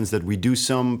short in the sense that we do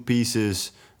some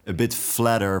pieces a bit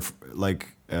flatter, like.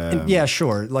 Yeah,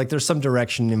 sure. Like there's some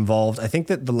direction involved. I think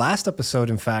that the last episode,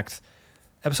 in fact,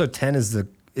 episode 10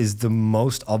 is the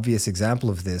most obvious example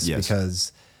of this,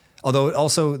 because although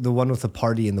also the one with the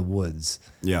party in the woods.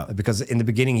 Yeah. Because in the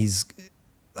beginning he's,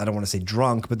 I don't want to say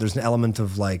drunk, but there's an element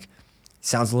of like,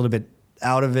 sounds a little bit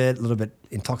out of it, a little bit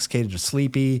intoxicated or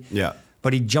sleepy. Yeah.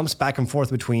 But he jumps back and forth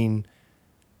between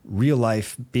real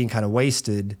life being kind of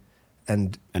wasted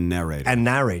and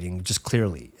narrating just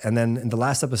clearly. And then in the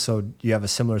last episode, you have a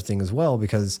similar thing as well,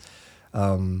 because,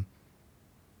 you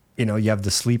have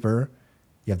the sleeper,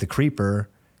 you have the creeper,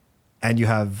 and you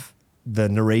have the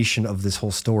narration of this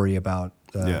whole story about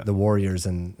the warriors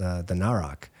and the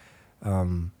Narak.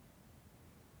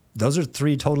 Those are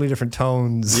 3 totally different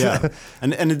tones. Yeah,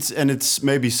 and it's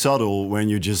maybe subtle when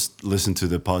you just listen to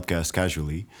the podcast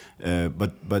casually,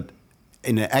 but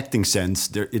in an acting sense,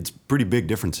 it's pretty big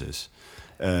differences.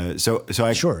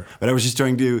 Sure. But I was just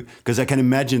trying to, because I can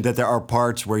imagine that there are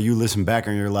parts where you listen back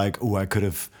and you're like, oh, I could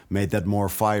have made that more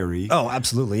fiery. Oh,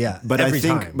 absolutely, yeah. But Every I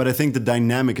time. think the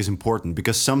dynamic is important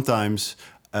because sometimes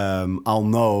I'll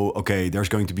know, okay, there's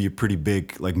going to be a pretty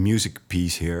big like music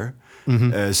piece here.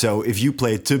 So if you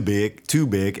play it too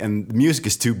big, and the music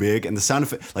is too big, and the sound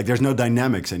effect, like there's no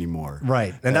dynamics anymore.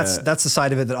 Right, and that's the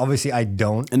side of it that obviously I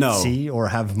don't see or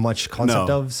have much concept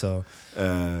of. So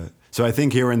I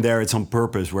think here and there it's on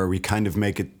purpose where we kind of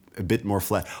make it a bit more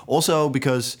flat. Also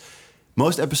because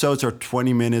most episodes are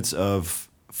 20 minutes of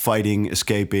fighting,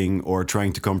 escaping, or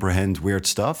trying to comprehend weird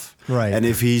stuff. Right. And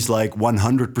if he's like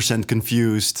 100%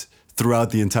 confused throughout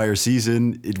the entire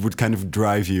season, it would kind of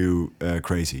drive you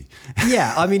crazy.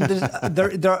 Yeah, I mean,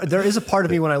 there is a part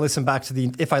of me when I listen back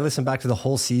to if I listen back to the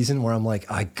whole season where I'm like,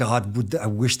 I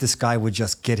wish this guy would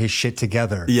just get his shit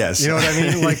together. Yes. You know what I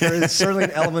mean? Like there is certainly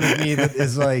an element of me that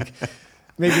is like,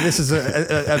 maybe this is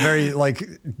a very like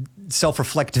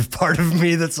self-reflective part of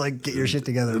me that's like, get your shit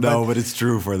together. No, but it's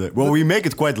true we make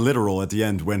it quite literal at the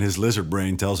end when his lizard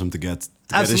brain tells him to get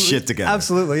his shit together.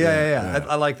 Absolutely, yeah.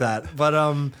 I like that. But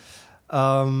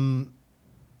oh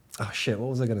shit, what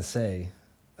was I gonna say?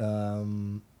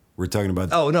 We're talking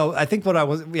about. Oh no, I think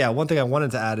one thing I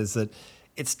wanted to add is that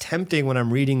it's tempting when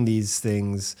I'm reading these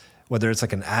things, whether it's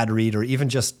like an ad read or even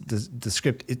just the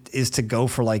script, it is to go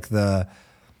for like the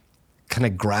kind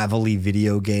of gravelly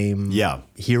video game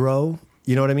hero.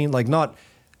 You know what I mean? Like not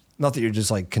that you're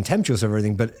just like contemptuous of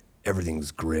everything, but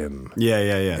everything's grim. Yeah.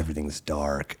 Everything's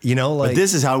dark. You know, like but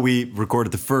this is how we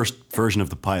recorded the first version of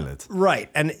the pilot. Right.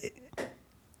 And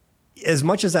as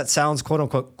much as that sounds quote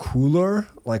unquote cooler,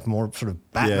 like more sort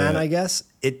of Batman, I guess,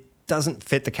 it doesn't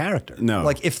fit the character. No.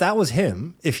 Like if that was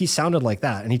him, if he sounded like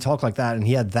that and he talked like that and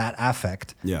he had that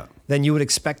affect, then you would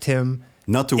expect him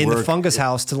not to in work the fungus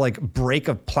house to like break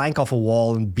a plank off a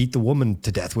wall and beat the woman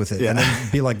to death with it and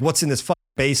then be like, what's in this fucking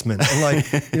basement? And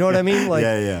like, you know what I mean? Like,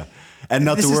 And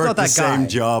not to work the same guy.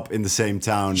 job in the same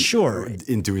town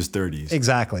into his 30s.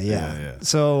 Exactly, yeah.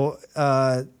 So,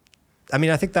 I mean,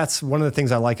 I think that's one of the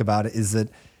things I like about it is that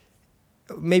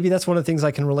maybe that's one of the things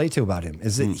I can relate to about him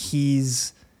is that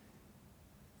he's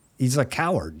a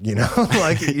coward, you know?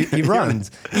 Like he runs.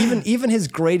 Even his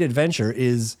great adventure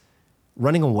is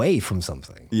running away from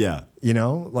something. Yeah. You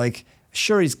know? Like,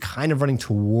 sure, he's kind of running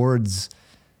towards,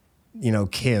 you know,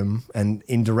 Kim and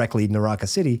indirectly Naraka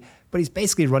City, but he's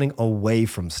basically running away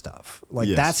from stuff. Like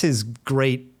that's his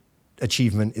great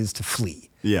achievement is to flee.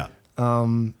 Yeah.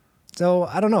 So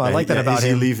I don't know. I like that about him.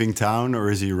 Is he leaving town or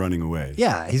is he running away?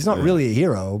 Yeah, he's not really a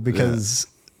hero because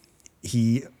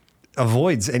he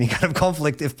avoids any kind of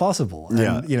conflict if possible.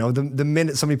 And, you know, the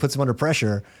minute somebody puts him under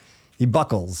pressure, he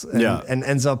buckles and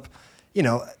ends up, you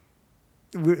know,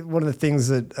 one of the things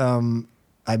that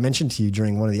I mentioned to you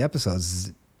during one of the episodes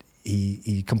is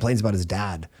he complains about his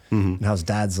dad and how his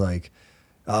dad's like,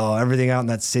 oh, everything out in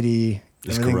that city,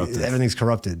 everything's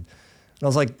corrupted. And I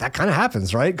was like, that kind of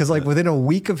happens, right? Because like within a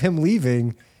week of him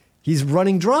leaving, he's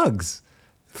running drugs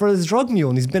for his drug mule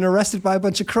and he's been arrested by a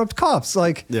bunch of corrupt cops.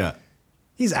 Like,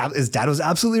 his dad was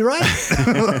absolutely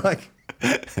right. Like,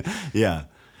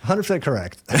 100%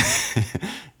 correct.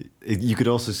 You could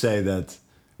also say that.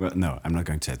 Well, no, I'm not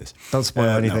going to say this. Don't spoil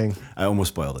anything. No, I almost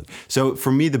spoiled it. So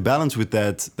for me, the balance with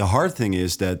that, the hard thing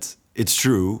is that it's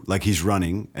true, like he's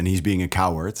running and he's being a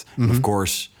coward. Of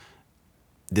course,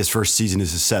 this first season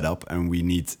is a setup and we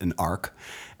need an arc.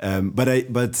 But I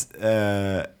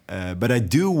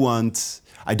don't want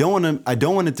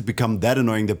it to become that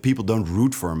annoying that people don't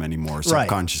root for him anymore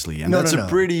subconsciously. Right. And that's a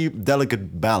pretty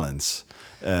delicate balance.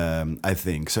 I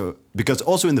think so, because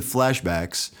also in the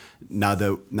flashbacks, now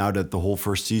that the whole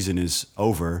first season is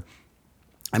over,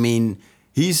 I mean,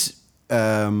 he's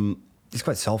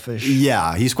quite selfish.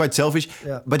 Yeah, he's quite selfish,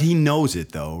 but he knows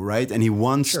it though, right? And he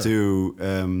wants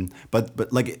to.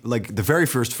 But like the very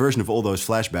first version of all those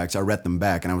flashbacks, I read them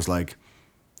back, and I was like,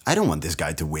 I don't want this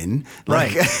guy to win.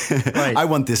 Like, right. I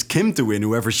want this Kim to win,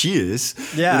 whoever she is.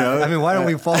 Yeah, you know? I mean, why aren't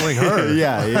we following her?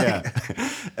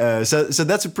 So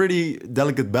that's a pretty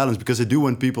delicate balance because I do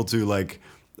want people to like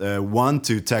want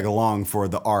to tag along for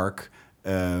the arc.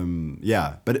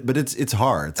 But it's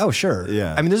hard. Oh, sure.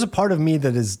 Yeah. I mean, there's a part of me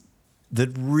there's a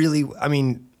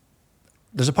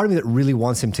part of me that really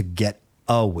wants him to get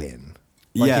a win.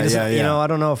 Like, You know, I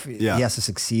don't know if he has to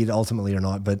succeed ultimately or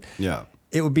not, but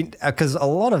it would be because a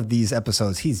lot of these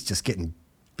episodes, he's just getting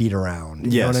beat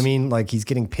around. You know what I mean? Like he's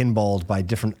getting pinballed by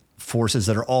different forces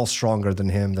that are all stronger than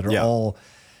him, that are all,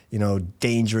 you know,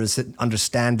 dangerous, that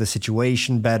understand the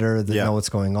situation better, that know what's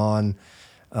going on.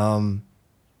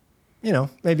 you know,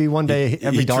 maybe one day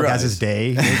every dog has tries. his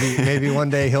day. Maybe one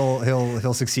day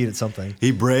he'll succeed at something.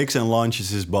 He breaks and launches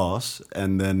his boss,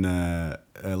 and then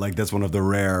like that's one of the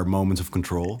rare moments of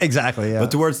control. Exactly. Yeah. But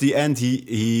towards the end,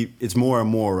 he it's more and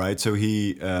more, right? So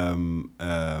he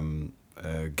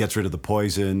gets rid of the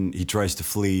poison. He tries to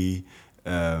flee.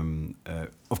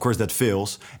 Of course, that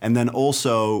fails. And then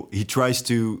also he tries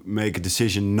to make a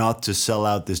decision not to sell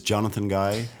out this Jonathan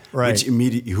guy, right?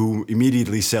 Who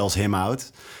immediately sells him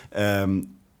out.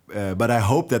 But I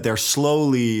hope that they're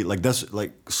slowly,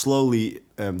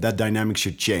 that dynamic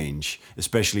should change,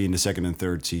 especially in the second and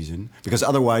third season, because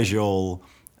otherwise you'll.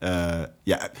 I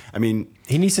mean,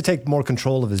 he needs to take more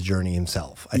control of his journey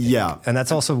himself. I think. Yeah, and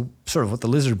that's also sort of what the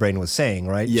lizard brain was saying,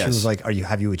 right? Yes. She was like,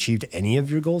 have you achieved any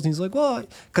of your goals? And he's like, well,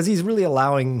 because he's really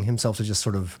allowing himself to just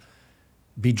sort of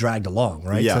be dragged along,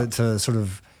 right? Yeah. To sort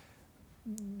of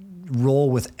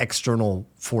roll with external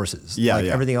forces. Yeah, like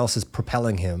yeah. everything else is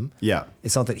propelling him. Yeah.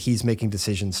 It's not that he's making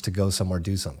decisions to go somewhere,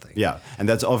 do something. Yeah, and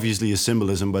that's obviously a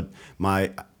symbolism, but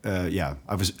I'm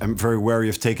very wary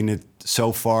of taking it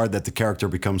so far that the character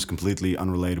becomes completely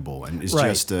unrelatable and is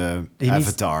just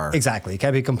avatar. Exactly. It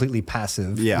can't be completely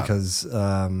passive. Yeah. Because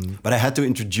but I had to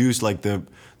introduce like the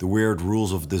weird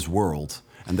rules of this world,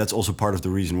 and that's also part of the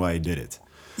reason why I did it.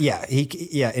 Yeah,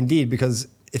 indeed, because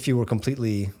if he were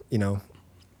completely,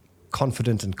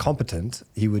 confident and competent,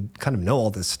 he would kind of know all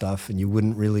this stuff, and you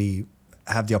wouldn't really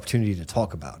have the opportunity to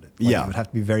talk about it. It would have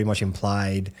to be very much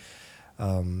implied.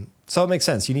 So it makes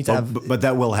sense. You need to have, but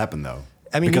that will happen though.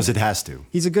 I mean, because it has to.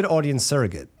 He's a good audience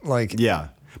surrogate.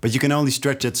 But you can only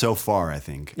stretch it so far. I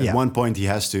think at one point he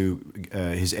has to,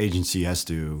 his agency has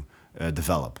to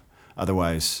develop.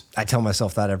 Otherwise, I tell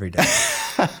myself that every day.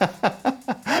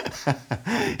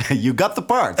 You got the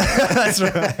part. That's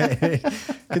right.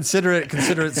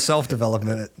 Consider it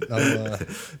self-development.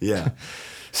 Yeah.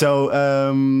 So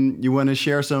you want to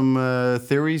share some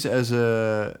theories as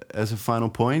a final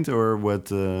point, or what?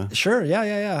 Sure.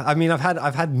 Yeah. I mean,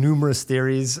 I've had numerous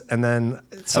theories, and then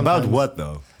about what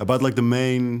though? About like the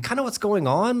main kind of what's going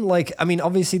on. Like, I mean,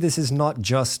 obviously this is not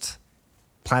just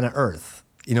planet Earth.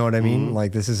 You know what I mean?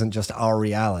 Like, this isn't just our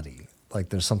reality. Like,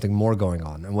 there's something more going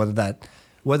on, and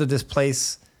whether this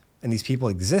place and these people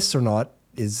exist or not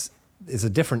is a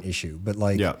different issue. But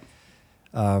like,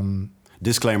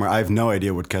 disclaimer: I have no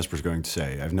idea what Casper's going to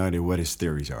say. I have no idea what his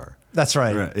theories are. That's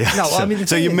right. Yeah. No, I mean,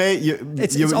 so you might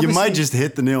just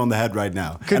hit the nail on the head right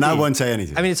now, and I won't say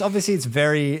anything. I mean, it's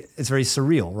very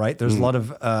surreal, right? There's a lot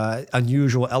of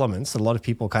unusual elements that a lot of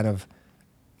people kind of,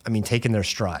 take in their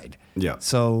stride. Yeah.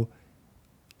 So,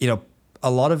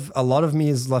 a lot of me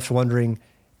is left wondering,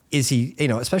 is he,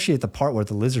 especially at the part where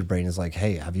the lizard brain is like,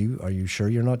 hey, are you sure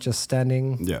you're not just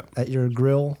standing at your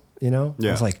grill? Yeah.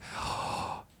 I was like,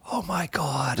 oh my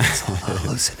God, it's a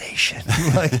hallucination.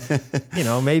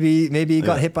 Maybe he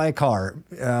got hit by a car.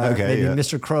 Maybe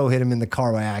Mr. Crow hit him in the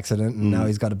car by accident, and now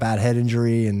he's got a bad head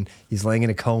injury, and he's laying in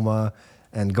a coma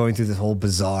and going through this whole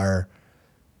bizarre,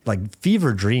 like,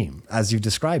 fever dream, as you've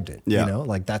described it. Yeah.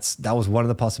 That was one of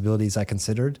the possibilities I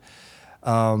considered.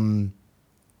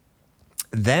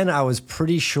 Then I was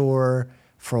pretty sure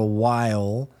for a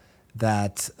while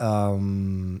that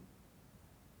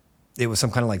it was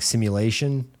some kind of like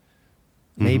simulation,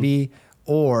 maybe,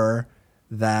 or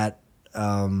that,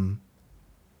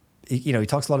 he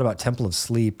talks a lot about Temple of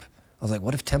Sleep. I was like,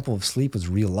 what if Temple of Sleep was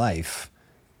real life,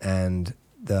 and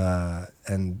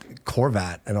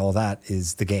Korvat and all that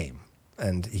is the game,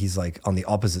 and he's like on the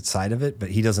opposite side of it, but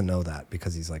he doesn't know that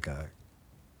because he's like an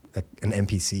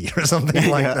NPC or something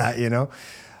like that,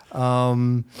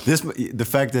 The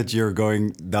fact that you're going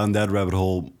down that rabbit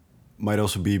hole might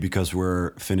also be because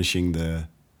we're finishing the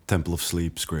Temple of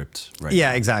Sleep script, right?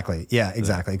 Yeah, exactly. Yeah,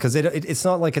 exactly. Because it's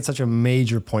not like it's such a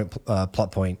major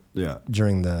plot point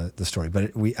during the story,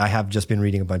 but I have just been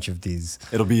reading a bunch of these.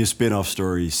 It'll be a spin-off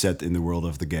story set in the world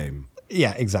of the game.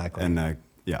 Yeah, exactly. And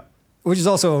which is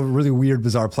also a really weird,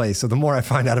 bizarre place. So the more I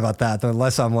find out about that, the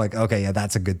less I'm like, okay, yeah,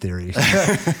 that's a good theory.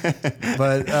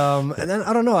 But and then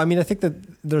I don't know. I mean, I think that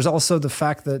there's also the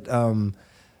fact that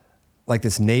like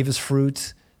this Navis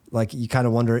fruit, like you kind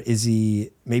of wonder,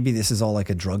 maybe this is all like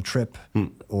a drug trip,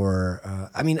 or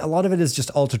a lot of it is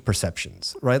just altered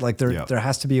perceptions, right? Like there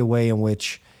has to be a way in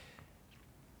which,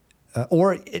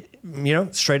 or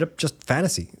straight up just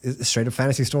fantasy, straight up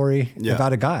fantasy story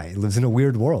about a guy who lives in a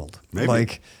weird world, maybe.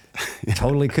 Like.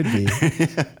 Totally could be.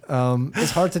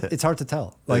 It's hard to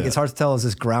tell. Like it's hard to tell. Is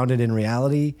this grounded in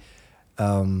reality?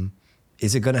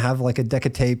 Is it going to have like a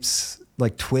Decatapes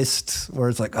like twist where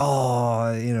it's like,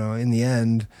 in the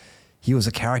end, he was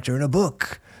a character in a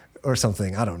book or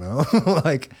something? I don't know.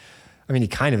 He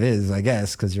kind of is, I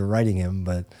guess, because you're writing him.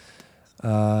 But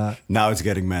Now it's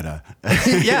getting meta.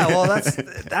 Yeah, well,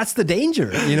 that's the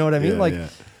danger. You know what I mean? Yeah,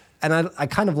 and I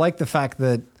kind of like the fact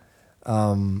that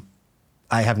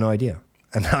I have no idea.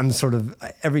 And I'm sort of,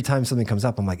 every time something comes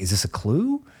up, I'm like, is this a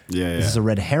clue? Is this a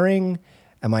red herring?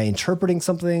 Am I interpreting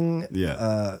something?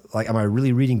 Yeah. Am I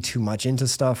really reading too much into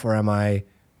stuff, or am I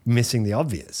missing the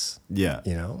obvious? Yeah.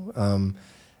 You know?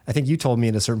 I think you told me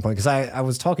at a certain point, because I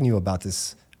was talking to you about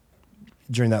this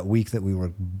during that week that we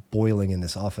were boiling in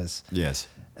this office. Yes.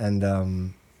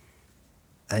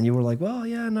 And you were like, well,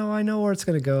 yeah, no, I know where it's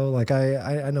going to go. Like,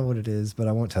 I know what it is, but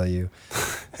I won't tell you.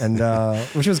 And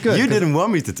which was good. You didn't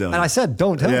want me to tell you. And I said,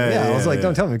 don't tell me. Yeah, I was like,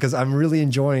 don't tell me, because I'm really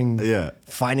enjoying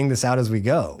finding this out as we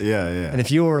go. Yeah. And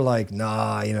if you were like,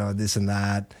 nah, you know, this and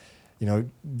that, you know,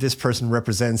 this person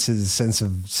represents his sense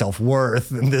of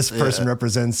self-worth, and this person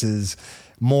represents his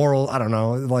moral, I don't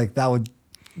know, like that would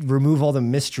remove all the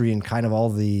mystery and kind of all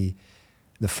the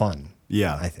fun.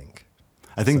 Yeah.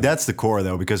 I think that's the core,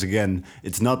 though, because again,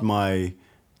 this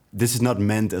is not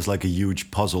meant as like a huge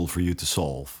puzzle for you to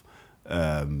solve.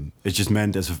 It's just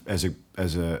meant as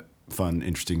a fun,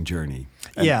 interesting journey.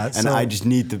 And I just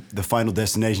need the final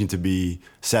destination to be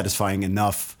satisfying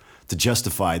enough to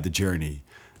justify the journey.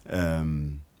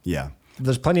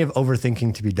 There's plenty of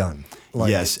overthinking to be done.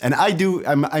 Yes, and I do.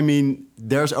 I mean,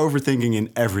 there's overthinking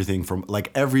in everything, from like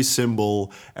every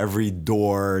symbol, every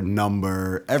door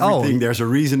number, everything. There's a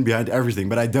reason behind everything,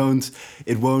 but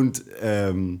it won't.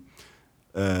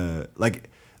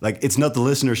 Like it's not the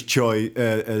listener's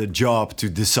job to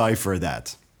decipher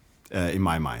that. In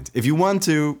my mind, if you want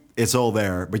to, it's all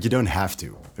there, but you don't have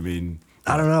to. I mean,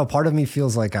 I don't know. Part of me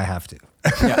feels like I have to.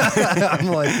 I'm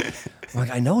like,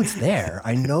 I know it's there.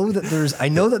 I know that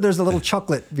there's a little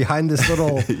chocolate behind this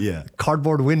little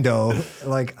cardboard window.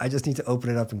 Like, I just need to open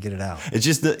it up and get it out. It's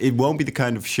just that it won't be the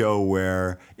kind of show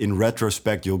where, in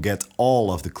retrospect, you'll get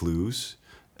all of the clues.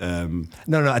 No.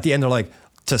 At the end, they're like,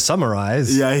 to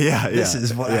summarize. This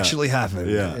is what actually happened.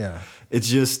 It's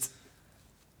just,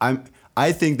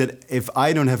 I think that if I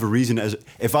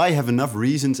have enough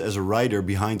reasons as a writer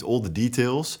behind all the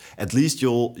details, at least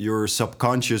your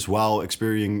subconscious, while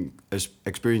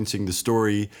experiencing the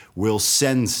story, will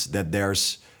sense that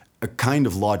there's a kind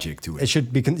of logic to it. It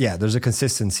should be, there's a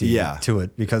consistency to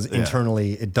it, because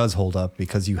internally it does hold up,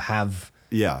 because you have.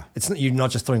 Yeah, you're not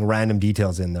just throwing random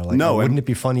details in there. Like, no, wouldn't it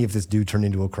be funny if this dude turned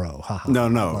into a crow? Ha ha. No.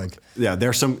 Like,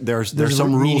 there's some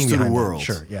rules to the world.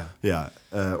 Sure, yeah,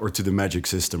 or to the magic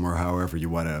system, or however you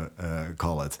want to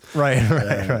call it.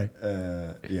 Right.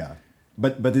 Yeah,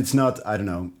 but it's not. I don't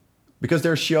know, because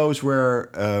there are shows where,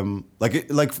 like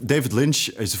David Lynch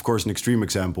is of course an extreme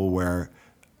example, where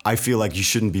I feel like you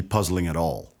shouldn't be puzzling at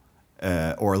all,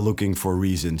 or looking for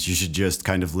reasons. You should just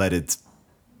kind of let it.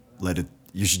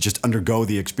 You should just undergo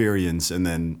the experience, and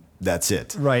then that's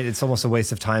it. Right. It's almost a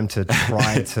waste of time to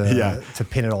try to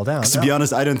pin it all down. To be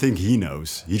honest, I don't think he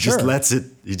knows. He just lets it.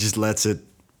 He just lets it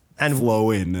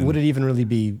flow in. And would it even really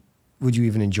be? Would you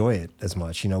even enjoy it as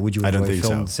much? You know, would you enjoy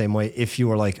film the same way if you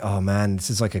were like, oh man,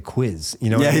 this is like a quiz? You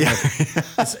know,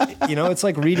 it's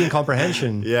like reading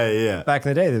comprehension. Back in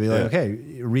the day, they'd be like,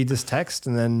 okay, read this text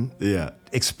and then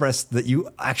express that you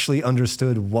actually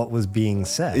understood what was being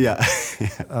said.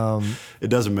 It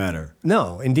doesn't matter.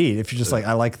 No, indeed. If you're just like,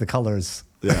 I like the colors.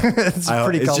 It's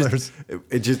pretty colors.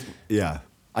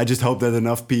 I just hope that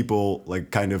enough people like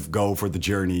kind of go for the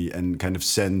journey and kind of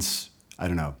sense. I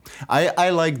don't know.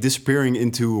 I like disappearing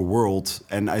into a world,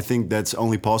 and I think that's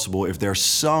only possible if there's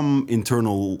some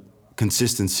internal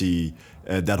consistency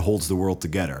that holds the world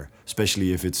together,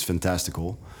 especially if it's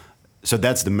fantastical. So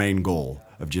that's the main goal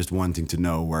of just wanting to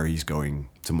know where he's going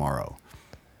tomorrow.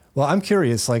 Well, I'm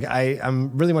curious. Like,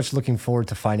 I'm really much looking forward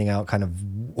to finding out kind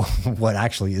of what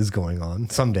actually is going on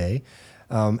someday,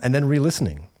 and then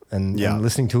re-listening and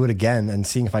listening to it again and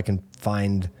seeing if I can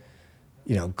find,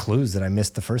 clues that I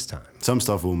missed the first time. Some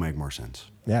stuff will make more sense.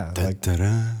 Yeah.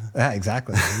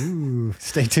 Exactly. Ooh,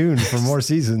 stay tuned for more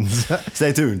seasons.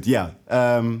 Stay tuned. Yeah.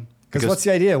 Because what's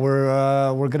the idea?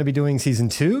 We're going to be doing season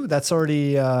 2. That's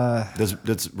already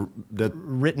that's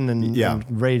written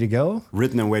and ready to go.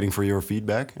 Written and waiting for your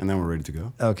feedback, and then we're ready to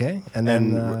go. Okay, and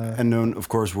then of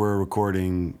course we're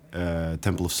recording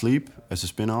Temple of Sleep as a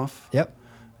spin-off. Yep.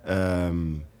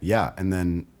 And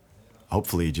then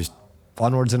hopefully just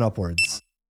onwards and upwards.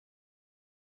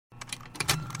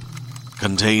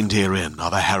 Contained herein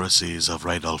are the heresies of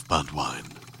Radolf Burntwine,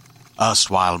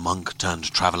 erstwhile monk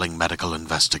turned traveling medical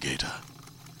investigator.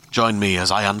 Join me as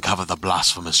I uncover the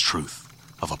blasphemous truth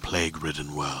of a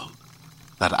plague-ridden world,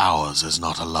 that ours is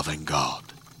not a loving God,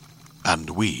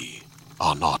 and we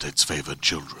are not its favored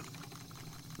children.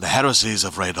 The heresies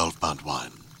of Radolf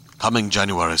Burntwine, coming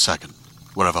January 2nd,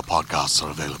 wherever podcasts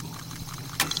are available.